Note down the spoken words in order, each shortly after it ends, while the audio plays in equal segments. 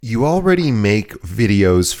You already make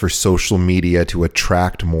videos for social media to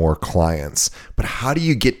attract more clients, but how do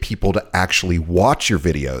you get people to actually watch your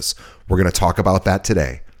videos? We're going to talk about that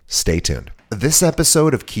today. Stay tuned. This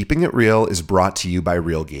episode of Keeping It Real is brought to you by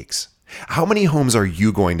Real Geeks. How many homes are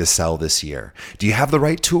you going to sell this year? Do you have the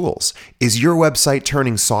right tools? Is your website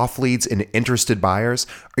turning soft leads into interested buyers?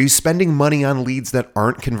 Are you spending money on leads that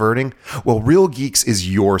aren't converting? Well, Real Geeks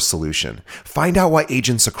is your solution. Find out why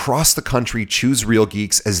agents across the country choose Real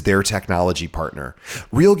Geeks as their technology partner.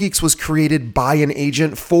 Real Geeks was created by an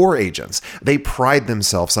agent for agents. They pride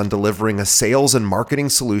themselves on delivering a sales and marketing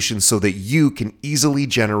solution so that you can easily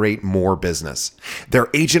generate more business. Their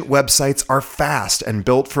agent websites are fast and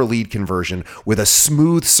built for lead conversion with a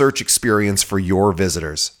smooth search experience for your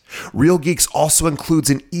visitors. Real Geeks also includes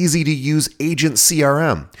an easy-to-use agent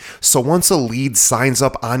CRM. So once a lead signs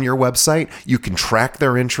up on your website, you can track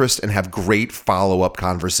their interest and have great follow-up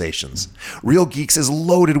conversations. Real Geeks is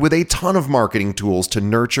loaded with a ton of marketing tools to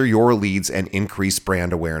nurture your leads and increase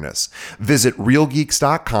brand awareness. Visit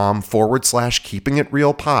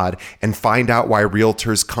realgeeks.com/keepingitrealpod and find out why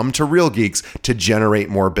realtors come to Real Geeks to generate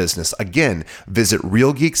more business. Again, visit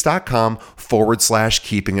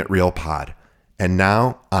realgeeks.com/keepingitrealpod. And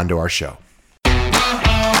now, on to our show.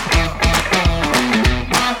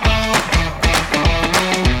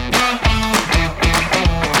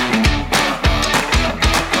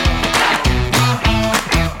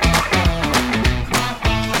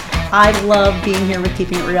 I love being here with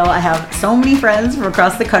Keeping It Real. I have so many friends from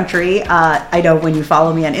across the country. I know when you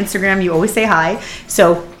follow me on Instagram, you always say hi.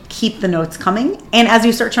 So keep the notes coming. And as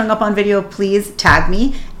you start showing up on video, please tag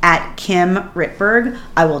me at Kim Rittberg.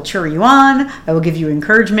 I will cheer you on. I will give you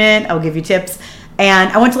encouragement. I will give you tips.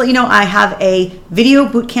 And I want to let you know I have a video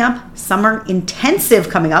bootcamp summer intensive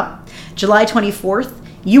coming up, July 24th.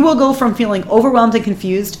 You will go from feeling overwhelmed and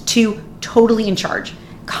confused to totally in charge,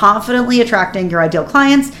 confidently attracting your ideal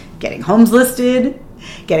clients, getting homes listed,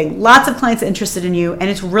 getting lots of clients interested in you. And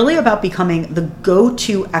it's really about becoming the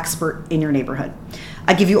go-to expert in your neighborhood.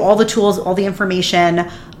 I give you all the tools, all the information.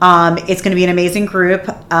 It's going to be an amazing group.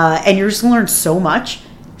 And you're just going to learn so much,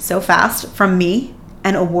 so fast from me,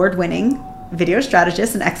 an award-winning video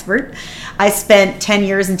strategist and expert. I spent 10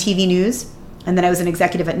 years in TV news, and then I was an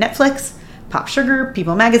executive at Netflix, Pop Sugar,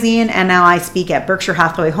 People Magazine, and now I speak at Berkshire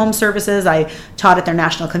Hathaway Home Services. I taught at their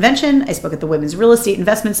national convention. I spoke at the Women's Real Estate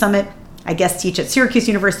Investment Summit. I guest teach at Syracuse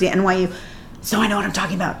University, NYU. So I know what I'm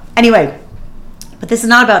talking about. Anyway, but this is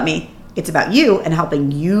not about me. It's about you and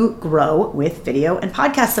helping you grow with video and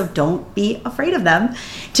podcasts, so don't be afraid of them.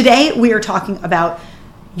 Today, we are talking about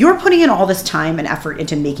you're putting in all this time and effort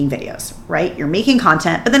into making videos, right? You're making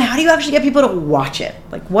content, but then how do you actually get people to watch it?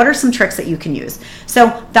 Like, what are some tricks that you can use?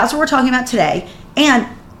 So that's what we're talking about today. And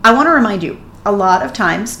I want to remind you, a lot of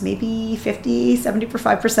times, maybe 50,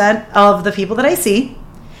 75% of the people that I see,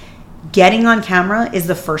 getting on camera is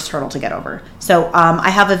the first hurdle to get over. So I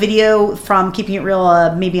have a video from Keeping It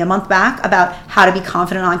Real maybe a month back about how to be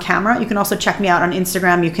confident on camera. You can also check me out on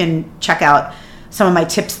Instagram. You can check out some of my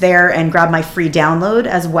tips there and grab my free download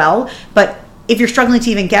as well. But if you're struggling to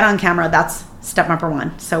even get on camera, that's step number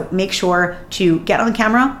one. So make sure to get on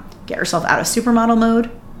camera, get yourself out of supermodel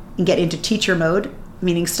mode, and get into teacher mode,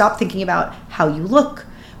 meaning stop thinking about how you look,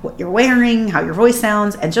 what you're wearing, how your voice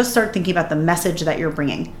sounds, and just start thinking about the message that you're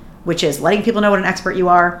bringing, which is letting people know what an expert you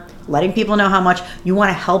are, letting people know how much you want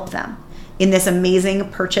to help them in this amazing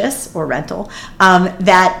purchase or rental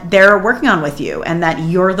that they're working on with you, and that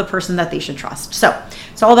you're the person that they should trust. So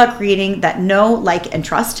it's all about creating that know, like, and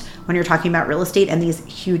trust when you're talking about real estate and these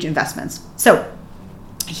huge investments. So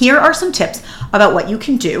here are some tips about what you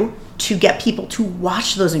can do to get people to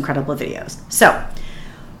watch those incredible videos. So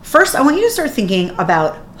first, I want you to start thinking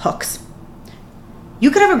about hooks. You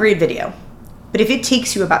could have a great video, but if it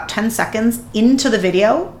takes you about 10 seconds into the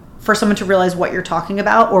video for someone to realize what you're talking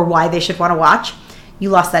about or why they should want to watch,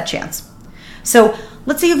 you lost that chance. So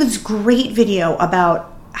let's say you have this great video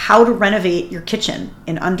about how to renovate your kitchen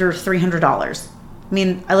in under $300. I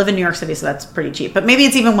mean, I live in New York City, so that's pretty cheap, but maybe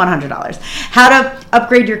it's even $100. How to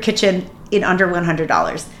upgrade your kitchen in under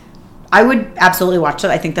 $100. I would absolutely watch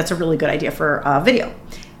that. I think that's a really good idea for a video.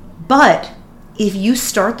 But if you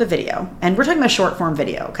start the video, and we're talking about short form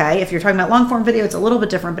video, okay? If you're talking about long form video, it's a little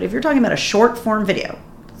bit different, but if you're talking about a short form video,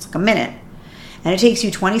 it's like a minute, and it takes you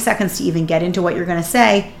 20 seconds to even get into what you're going to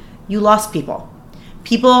say, you lost people.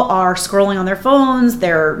 People are scrolling on their phones,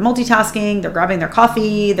 they're multitasking, they're grabbing their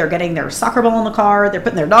coffee, they're getting their soccer ball in the car, they're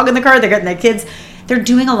putting their dog in the car, they're getting their kids. They're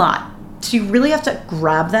doing a lot. So you really have to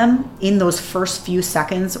grab them in those first few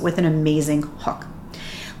seconds with an amazing hook.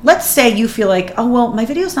 let's say you feel like, oh, well, my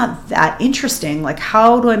video's not that interesting. Like,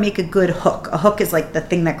 how do I make a good hook? A hook is like the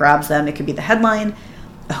thing that grabs them. It could be the headline.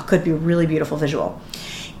 A hook could be a really beautiful visual.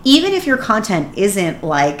 Even if your content isn't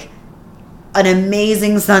like an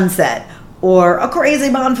amazing sunset or a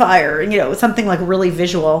crazy bonfire, something like really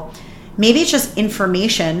visual, maybe it's just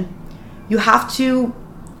information. You have to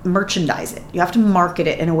merchandise it. You have to market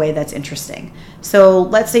it in a way that's interesting. So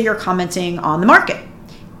let's say you're commenting on the market,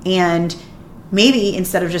 and maybe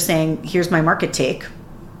instead of just saying, here's my market take,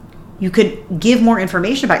 you could give more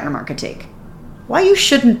information about your market take. Why you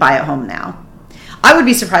shouldn't buy a home now. I would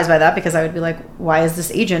be surprised by that, because I would be like, why is this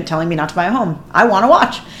agent telling me not to buy a home? I want to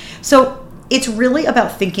watch. So it's really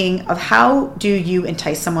about thinking of how do you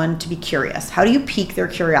entice someone to be curious? How do you pique their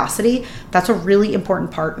curiosity? That's a really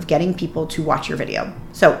important part of getting people to watch your video.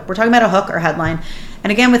 So we're talking about a hook or headline.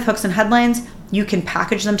 And again, with hooks and headlines, you can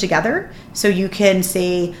package them together. So you can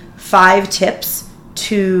say 5 tips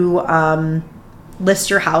to list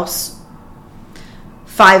your house,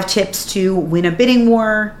 5 tips to win a bidding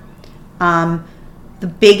war, the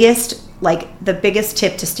biggest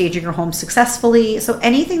tip to staging your home successfully. So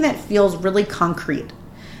anything that feels really concrete.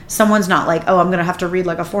 Someone's not like, oh, I'm going to have to read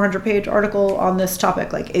like a 400-page article on this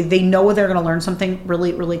topic. Like, they know they're going to learn something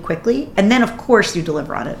really, really quickly. And then, of course, you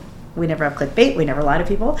deliver on it. We never have clickbait. We never lie to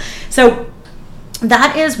people. So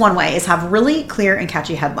that is one way, is have really clear and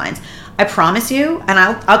catchy headlines. I promise you, and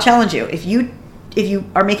I'll challenge you, if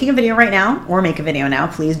you are making a video right now, or make a video now,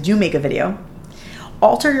 please do make a video.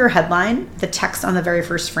 Alter your headline, the text on the very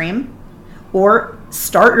first frame, or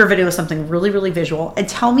start your video with something really, really visual, and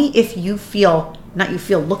tell me if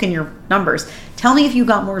look in your numbers. Tell me if you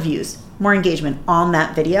got more views, more engagement on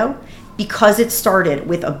that video, because it started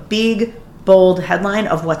with a big, bold headline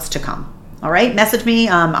of what's to come. All right, message me.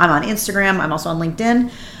 I'm on Instagram. I'm also on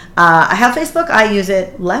LinkedIn. I have Facebook. I use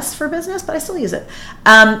it less for business, but I still use it.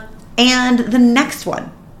 And the next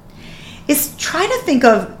one is try to think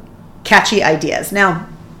of catchy ideas. Now,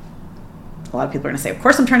 a lot of people are going to say, of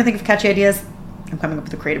course, I'm trying to think of catchy ideas. I'm coming up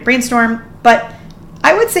with a creative brainstorm. But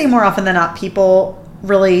I would say more often than not, people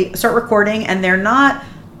really start recording, and we're not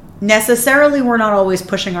always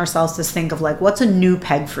pushing ourselves to think of like, what's a new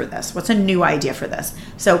peg for this? What's a new idea for this?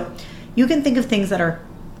 So you can think of things that are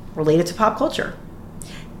related to pop culture.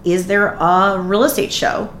 Is there a real estate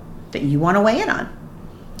show that you want to weigh in on?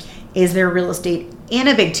 Is there real estate in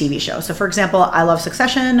a big TV show? So for example, I love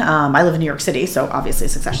Succession. I live in New York City, so obviously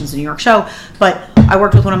Succession's a New York show, but I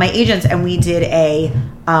worked with one of my agents and we did a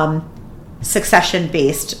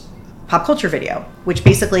Succession-based pop culture video, which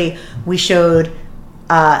basically we showed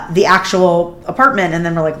the actual apartment, and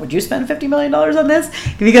then we're like, would you spend $50 million on this?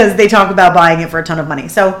 Because they talk about buying it for a ton of money.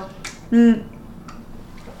 So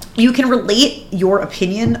you can relate your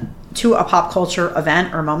opinion to a pop culture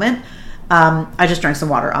event or moment. I just drank some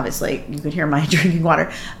water, obviously. You could hear my drinking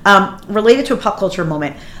water. Related to a pop culture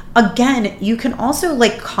moment. Again, you can also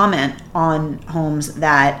like comment on homes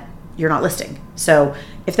that you're not listing. So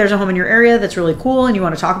if there's a home in your area that's really cool and you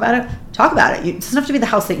want to talk about it, talk about it. It doesn't have to be the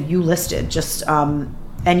house that you listed. Just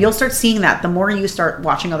and you'll start seeing that. The more you start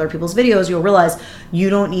watching other people's videos, you'll realize you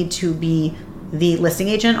don't need to be the listing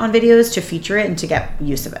agent on videos to feature it and to get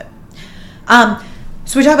use of it.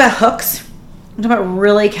 So we talk about hooks. We talk about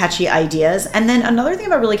really catchy ideas. And then another thing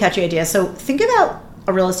about really catchy ideas. So think about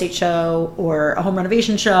a real estate show or a home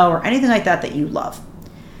renovation show or anything like that that you love.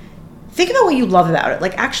 Think about what you love about it.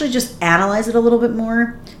 Like actually just analyze it a little bit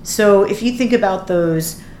more. So if you think about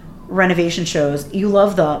those renovation shows, you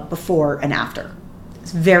love the before and after.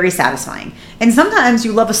 It's very satisfying. And sometimes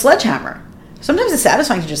you love a sledgehammer. Sometimes it's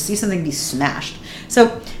satisfying to just see something be smashed.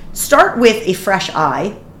 So start with a fresh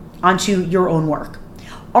eye onto your own work.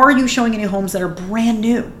 Are you showing any homes that are brand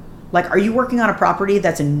new? Like, are you working on a property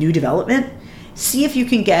that's a new development? See if you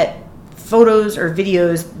can get photos or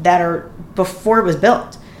videos that are before it was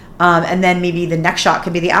built. And then maybe the next shot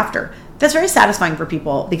could be the after. That's very satisfying for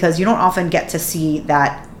people because you don't often get to see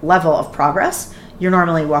that level of progress. You're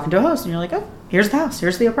normally walking to a house and you're like, oh, here's the house,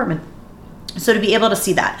 here's the apartment. So to be able to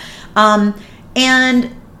see that.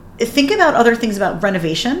 And think about other things about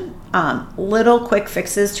renovation. Little quick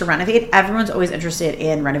fixes to renovate. Everyone's always interested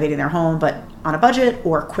in renovating their home, but on a budget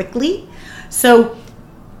or quickly. So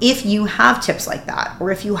if you have tips like that,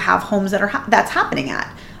 or if you have homes that that's happening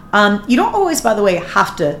at, you don't always, by the way,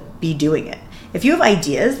 have to be doing it. If you have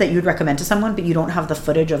ideas that you'd recommend to someone, but you don't have the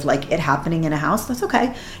footage of like it happening in a house, that's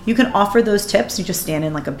okay. You can offer those tips. You just stand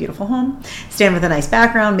in like a beautiful home, stand with a nice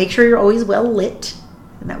background, make sure you're always well lit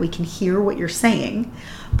and that we can hear what you're saying.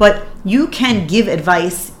 But you can give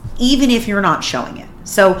advice even if you're not showing it.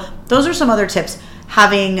 So those are some other tips.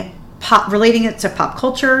 Having relating it to pop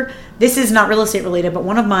culture. This is not real estate related, but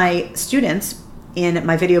one of my students in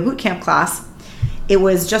my video bootcamp class, it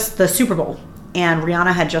was just the Super Bowl, and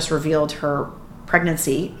Rihanna had just revealed her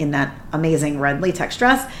pregnancy in that amazing red latex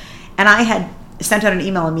dress. And I had sent out an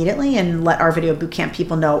email immediately and let our video bootcamp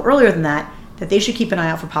people know earlier than that they should keep an eye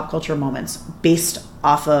out for pop culture moments based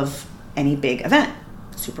off of any big event.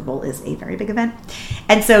 Super Bowl is a very big event.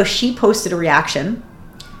 And so she posted a reaction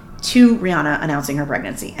to Rihanna announcing her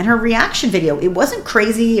pregnancy. And her reaction video, it wasn't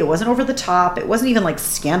crazy, it wasn't over the top, it wasn't even like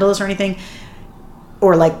scandalous or anything,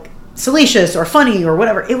 or like salacious or funny or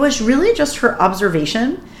whatever. It was really just her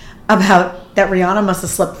observation about that Rihanna must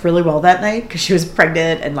have slept really well that night because she was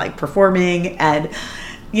pregnant and like performing, and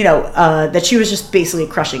that she was just basically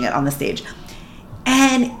crushing it on the stage.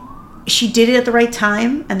 And she did it at the right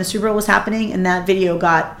time, and the Super Bowl was happening, and that video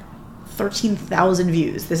got 13,000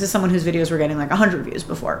 views. This is someone whose videos were getting like 100 views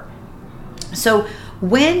before. So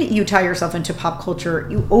when you tie yourself into pop culture,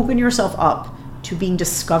 you open yourself up to being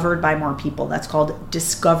discovered by more people. That's called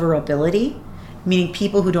discoverability, meaning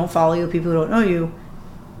people who don't follow you, people who don't know you,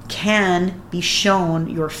 can be shown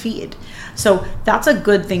your feed. So that's a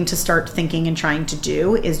good thing to start thinking and trying to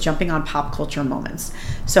do, is jumping on pop culture moments.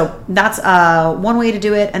 So that's one way to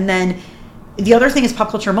do it. And then the other thing is pop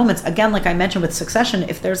culture moments. Again, like I mentioned with Succession,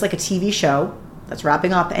 if there's like a TV show that's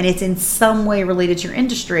wrapping up and it's in some way related to your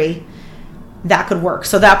industry, that could work.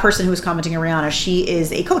 So that person who was commenting on Rihanna, she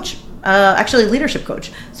is a coach, actually a leadership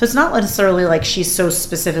coach. So it's not necessarily like she's so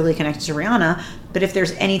specifically connected to Rihanna, but if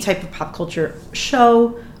there's any type of pop culture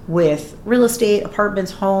show with real estate,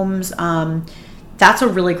 apartments, homes, that's a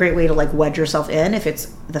really great way to like wedge yourself in if it's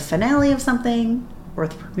the finale of something or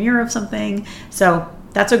the premiere of something. So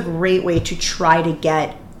that's a great way to try to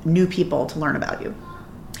get new people to learn about you.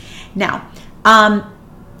 Now,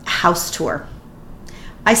 house tour.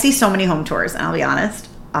 I see so many home tours, and I'll be honest,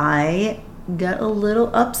 I get a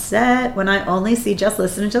little upset when I only see Just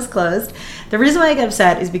Listed and Just Closed. The reason why I get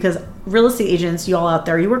upset is because real estate agents, you all out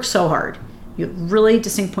there, you work so hard. You have really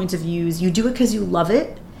distinct points of views. You do it because you love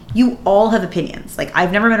it. You all have opinions. Like,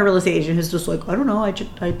 I've never met a real estate agent who's just like, I don't know, I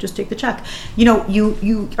just take the check.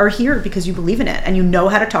 You are here because you believe in it, and you know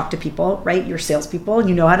how to talk to people, right? You're salespeople, and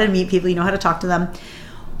you know how to meet people, you know how to talk to them.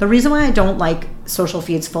 The reason why I don't like social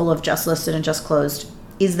feeds full of Just Listed and Just Closed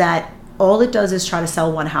is that all it does is try to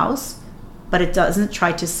sell one house, but it doesn't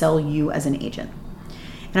try to sell you as an agent.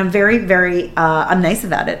 And I'm very, very, I'm nice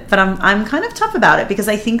about it, but I'm kind of tough about it, because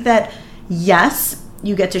I think that, yes,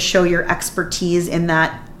 you get to show your expertise in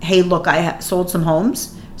that, hey, look, I sold some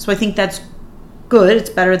homes. So I think that's good. It's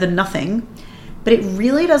better than nothing. But it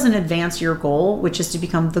really doesn't advance your goal, which is to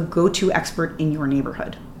become the go-to expert in your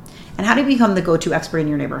neighborhood. And how do you become the go-to expert in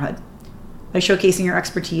your neighborhood? By showcasing your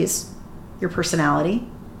expertise, your personality,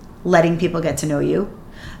 letting people get to know you.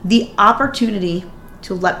 The opportunity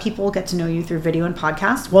to let people get to know you through video and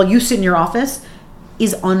podcast while you sit in your office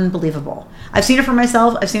is unbelievable. I've seen it for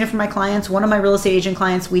myself. I've seen it for my clients. One of my real estate agent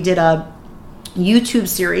clients, we did a YouTube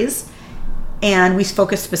series, and we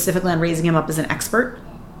focused specifically on raising him up as an expert.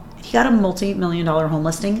 He got a multi-million-dollar home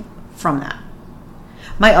listing from that.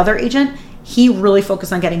 My other agent, he really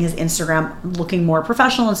focused on getting his Instagram looking more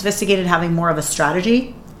professional and sophisticated, having more of a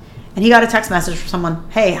strategy. And he got a text message from someone,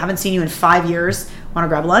 hey, haven't seen you in 5 years. Want to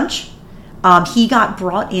grab lunch? He got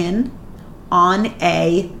brought in on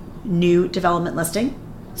a new development listing,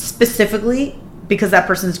 specifically because that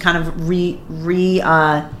person's kind of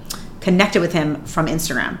connected with him from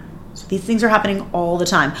Instagram. So these things are happening all the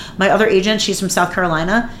time. My other agent, she's from South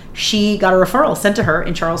Carolina. She got a referral sent to her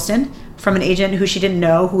in Charleston from an agent who she didn't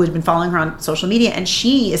know, who had been following her on social media. And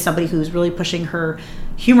she is somebody who's really pushing her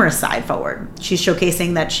humorous side forward. She's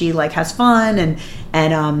showcasing that she like has fun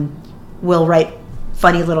and will write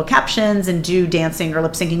funny little captions and do dancing or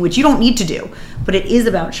lip syncing, which you don't need to do, but it is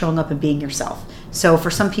about showing up and being yourself. So for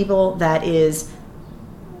some people, that is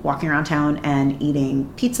walking around town and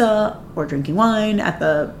eating pizza or drinking wine at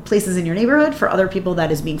the places in your neighborhood. For other people,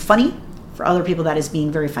 that is being funny. For other people, that is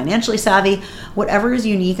being very financially savvy. Whatever is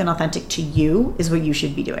unique and authentic to you is what you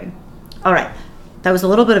should be doing. All right. That was a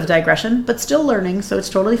little bit of digression, but still learning, so it's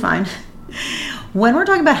totally fine. When we're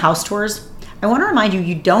talking about house tours, I want to remind you,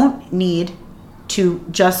 you don't need to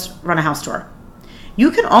just run a house tour.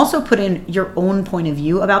 You can also put in your own point of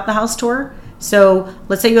view about the house tour. So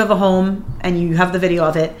let's say you have a home and you have the video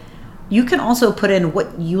of it. You can also put in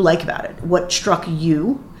what you like about it, what struck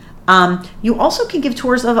you. You also can give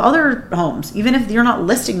tours of other homes, even if you're not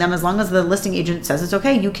listing them, as long as the listing agent says it's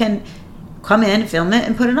okay, you can come in, film it,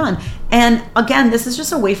 and put it on. And again, this is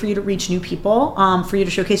just a way for you to reach new people, for you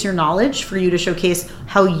to showcase your knowledge, for you to showcase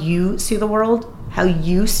how you see the world, how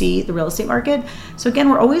you see the real estate market. So again,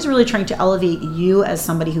 we're always really trying to elevate you as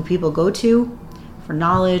somebody who people go to for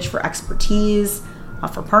knowledge, for expertise,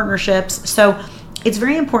 for partnerships. So it's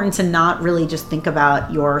very important to not really just think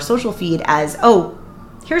about your social feed as, oh,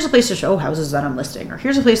 here's a place to show houses that I'm listing, or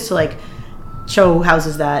here's a place to like show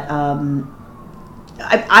houses that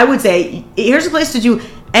I would say here's a place to do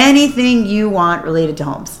anything you want related to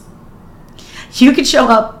homes. You can show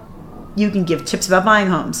up, you can give tips about buying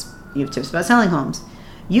homes, you have tips about selling homes.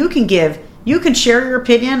 You can share your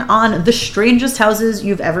opinion on the strangest houses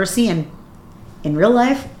you've ever seen in real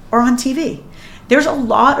life or on TV. There's a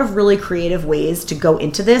lot of really creative ways to go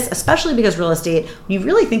into this, especially because real estate, when you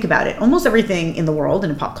really think about it, almost everything in the world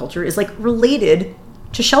and in pop culture is like related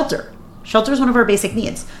to shelter. Shelter is one of our basic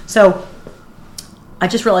needs. So I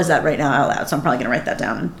just realized that right now out loud, so I'm probably going to write that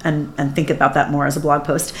down and think about that more as a blog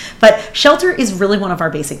post. But shelter is really one of our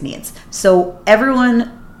basic needs. So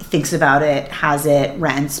everyone thinks about it, has it,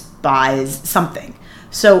 rents, buys something.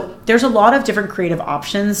 So there's a lot of different creative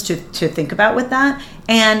options to think about with that,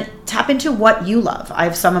 and tap into what you love. I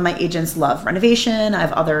have some of my agents love renovation. I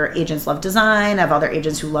have other agents love design. I have other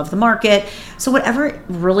agents who love the market. So whatever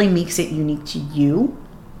really makes it unique to you,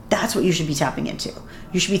 that's what you should be tapping into.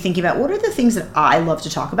 You should be thinking about, what are the things that I love to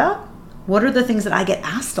talk about? What are the things that I get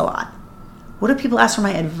asked a lot? What do people ask for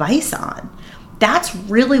my advice on? That's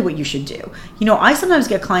really what you should do. You know, I sometimes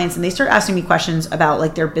get clients and they start asking me questions about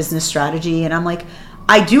like their business strategy, and I'm like,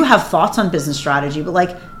 I do have thoughts on business strategy, but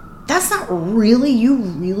like, that's not really, you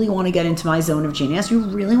really want to get into my zone of genius. You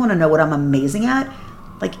really want to know what I'm amazing at.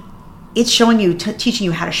 Like, it's showing you, teaching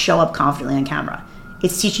you how to show up confidently on camera.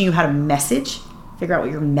 It's teaching you how to message, figure out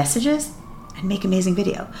what your message is, and make amazing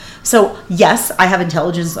video. So yes, I have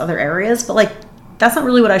intelligence in other areas, but like, that's not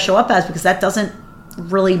really what I show up as, because that doesn't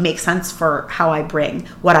really make sense for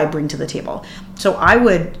what I bring to the table. So I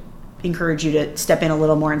would encourage you to step in a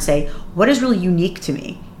little more and say, what is really unique to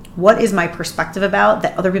me? What is my perspective about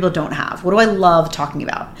that other people don't have? What do I love talking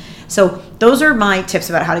about? So those are my tips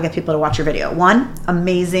about how to get people to watch your video. One,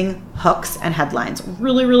 amazing hooks and headlines.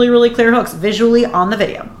 Really, really, really clear hooks visually on the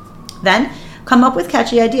video. Then come up with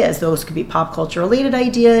catchy ideas. Those could be pop culture related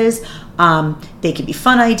ideas. They could be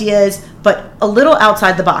fun ideas, but a little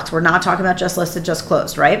outside the box. We're not talking about just listed, just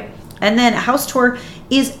closed, right? And then a house tour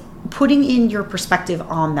is putting in your perspective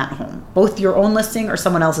on that home, both your own listing or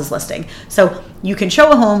someone else's listing. So you can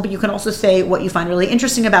show a home, but you can also say what you find really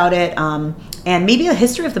interesting about it, and maybe a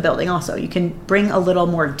history of the building also. You can bring a little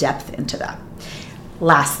more depth into that.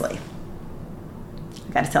 Lastly,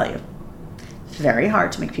 I got to tell you, it's very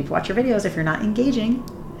hard to make people watch your videos if you're not engaging.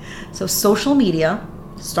 So social media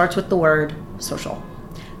starts with the word social.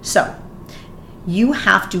 So you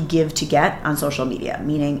have to give to get on social media,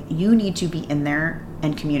 meaning you need to be in there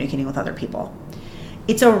and communicating with other people.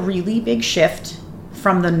 It's a really big shift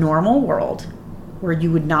from the normal world where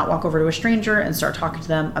you would not walk over to a stranger and start talking to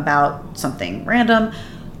them about something random.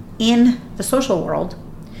 In the social world,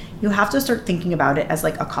 you have to start thinking about it as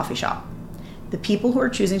like a coffee shop. The people who are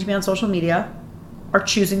choosing to be on social media are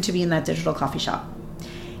choosing to be in that digital coffee shop.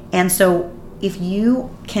 And so if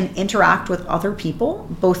you can interact with other people,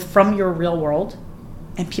 both from your real world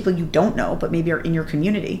and people you don't know, but maybe are in your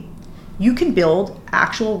community, you can build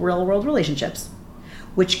actual real world relationships,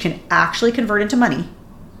 which can actually convert into money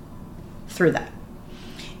through that.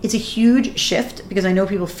 It's a huge shift because I know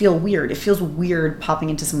people feel weird. It feels weird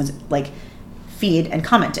popping into someone's like feed and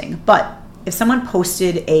commenting. But if someone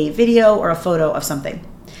posted a video or a photo of something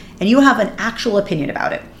and you have an actual opinion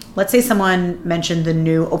about it, let's say someone mentioned the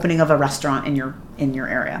new opening of a restaurant in your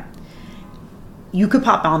area, you could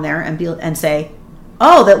pop on there and say,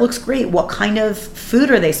 oh, that looks great. What kind of food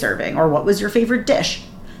are they serving? Or what was your favorite dish?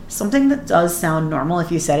 Something that does sound normal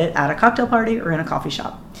if you said it at a cocktail party or in a coffee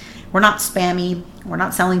shop. We're not spammy. We're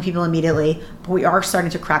not selling people immediately, but we are starting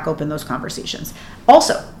to crack open those conversations.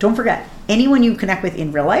 Also, don't forget, anyone you connect with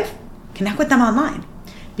in real life, connect with them online,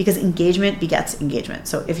 because engagement begets engagement.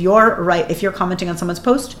 So if you're commenting on someone's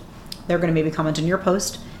post, they're going to maybe comment on your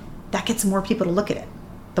post. That gets more people to look at it.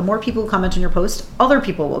 The more people who comment on your post, other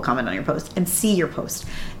people will comment on your post and see your post.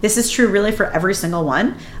 This is true really for every single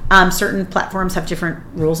one. Certain platforms have different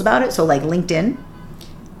rules about it. So like LinkedIn,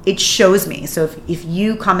 it shows me. So if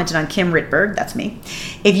you commented on Kim Rittberg, that's me.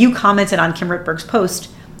 If you commented on Kim Rittberg's post,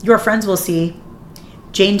 your friends will see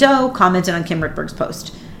Jane Doe commented on Kim Rittberg's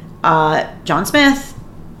post. John Smith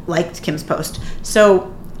liked Kim's post.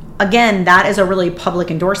 So again, that is a really public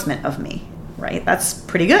endorsement of me. Right? That's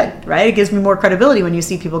pretty good, right? It gives me more credibility when you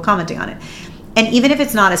see people commenting on it. And even if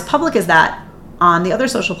it's not as public as that on the other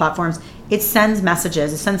social platforms, it sends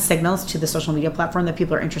messages, it sends signals to the social media platform that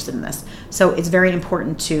people are interested in this. So it's very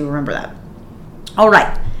important to remember that. All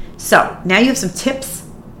right. So now you have some tips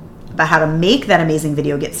about how to make that amazing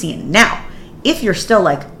video get seen. Now, if you're still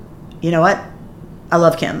like, you know what? I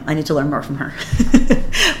love Kim. I need to learn more from her.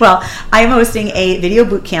 Well, I am hosting a video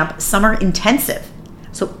bootcamp summer intensive.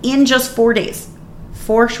 So in just 4 days,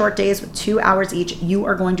 4 short days with 2 hours each, you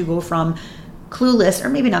are going to go from clueless, or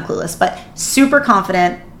maybe not clueless, but super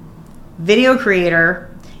confident video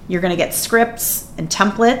creator. You're going to get scripts and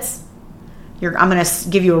templates. I'm going to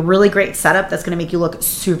give you a really great setup that's going to make you look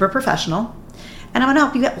super professional. And I'm going to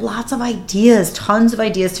help you get lots of ideas, tons of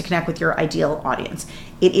ideas to connect with your ideal audience.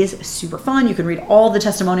 It is super fun. You can read all the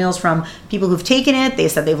testimonials from people who've taken it. They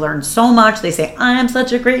said they've learned so much. They say, I'm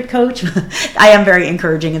such a great coach. I am very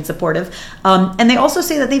encouraging and supportive. And they also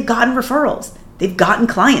say that they've gotten referrals. They've gotten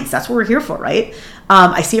clients. That's what we're here for, right?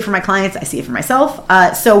 I see it for my clients. I see it for myself.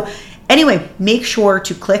 So anyway, make sure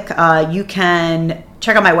to click. You can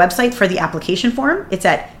check out my website for the application form. It's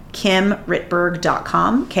at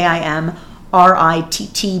kimrittberg.com,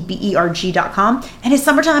 KIMRITTBERG.com. And it's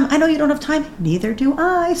summertime. I know you don't have time. Neither do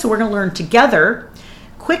I. So we're going to learn together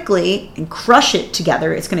quickly and crush it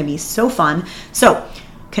together. It's going to be so fun. So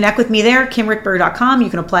connect with me there, kimrittberg.com. You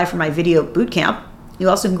can apply for my video bootcamp. You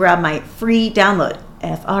also can grab my free download,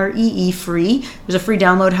 FREE free. There's a free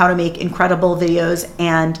download, how to make incredible videos,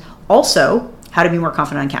 and also how to be more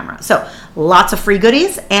confident on camera. So lots of free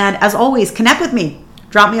goodies. And as always, connect with me.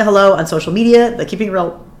 Drop me a hello on social media. The Keeping It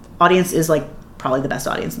Real audience is like probably the best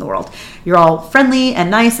audience in the world. You're all friendly and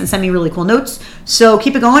nice and send me really cool notes. So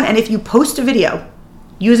keep it going. And if you post a video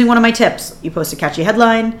using one of my tips, you post a catchy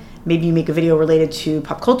headline, maybe you make a video related to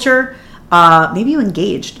pop culture, maybe you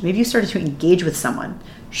engaged, maybe you started to engage with someone,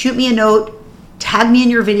 shoot me a note, tag me in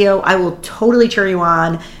your video. I will totally cheer you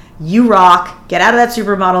on. You rock. Get out of that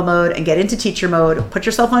supermodel mode and get into teacher mode. Put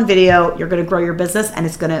yourself on video. You're going to grow your business and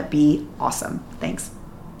it's going to be awesome. Thanks.